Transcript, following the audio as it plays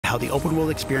how the open world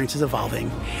experience is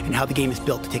evolving and how the game is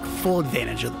built to take full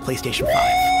advantage of the PlayStation 5.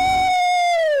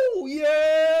 Oh,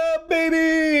 yeah,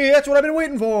 baby! That's what I've been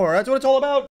waiting for. That's what it's all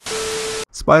about.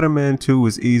 Spider-Man 2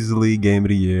 is easily game of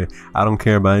the year. I don't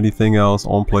care about anything else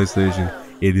on PlayStation.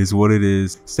 It is what it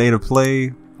is. State of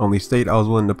play, only state I was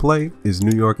willing to play is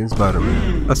New York and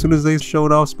Spider-Man. As soon as they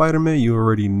showed off Spider-Man, you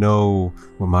already know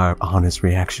what my honest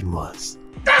reaction was.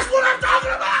 That's what I'm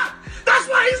talking about! That's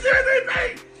why he's the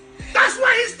MVP! That's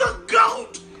why he's the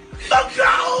GOAT! The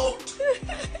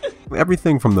GOAT!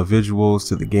 Everything from the visuals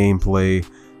to the gameplay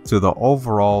to the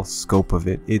overall scope of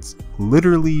it, it's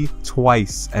literally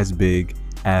twice as big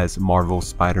as Marvel's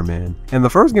Spider-Man. And the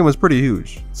first game was pretty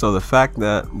huge. So the fact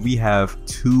that we have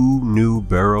 2 new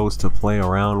barrels to play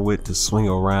around with, to swing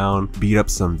around, beat up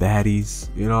some baddies,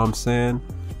 you know what I'm saying?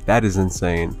 That is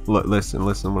insane. Look, listen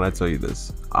when I tell you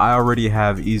this. I already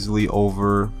have easily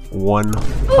over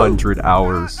 100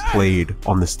 hours played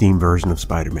on the Steam version of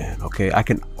Spider-Man, okay? I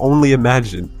can only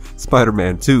imagine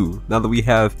Spider-Man 2 now that we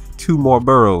have 2 more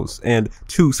Burrows and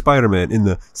 2 Spider-Man in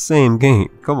the same game.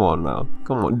 Come on now.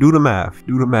 Come on. Do the math.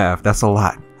 Do the math. That's a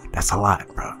lot. That's a lot,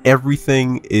 bro.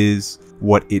 Everything is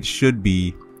what it should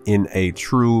be in a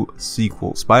true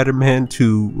sequel. Spider-Man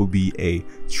 2 will be a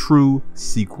true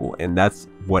sequel, and that's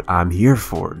what I'm here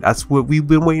for. That's what we've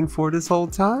been waiting for this whole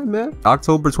time, man.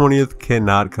 October 20th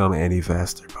cannot come any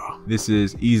faster, bro. This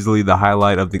is easily the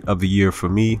highlight of the year for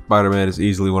me. Spider-Man is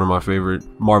easily one of my favorite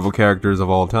Marvel characters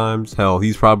of all times. Hell,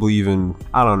 he's probably even,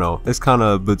 I don't know, it's kind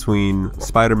of between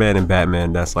Spider-Man and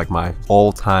Batman. That's like my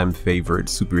all-time favorite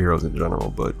superheroes in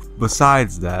general. But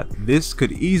besides that, this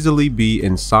could easily be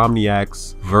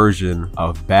Insomniac's version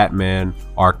of Batman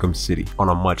Arkham City on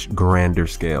a much grander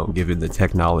scale, given the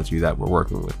technology that we're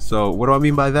working with. So what do I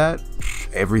mean by that?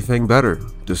 Everything better.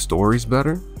 The story's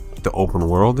better. The open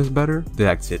world is better.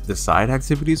 The side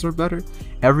activities are better.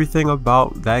 Everything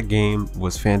about that game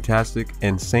was fantastic,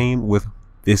 and same with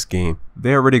this game.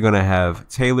 They're already gonna have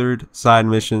tailored side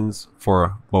missions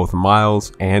for both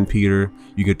Miles and Peter.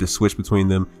 You get to switch between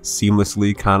them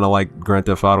seamlessly, kind of like Grand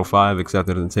Theft Auto 5, except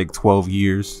it doesn't take 12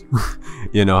 years.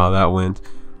 You know how that went.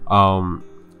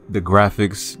 The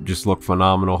graphics just look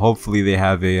phenomenal. Hopefully they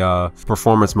have a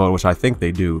performance mode, which I think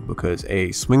they do, because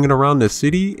swinging around the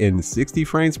city in 60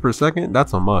 frames per second,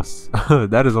 that's a must.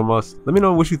 That is a must. Let me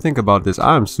know what you think about this.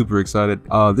 I'm super excited.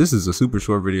 This is a super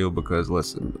short video because,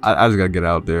 listen, I just gotta get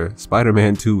out there.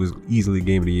 Spider-Man 2 is easily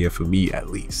game of the year for me, at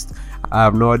least. I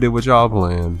have no idea what y'all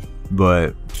playing,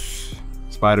 but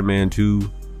Spider-Man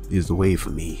 2 is the way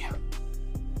for me.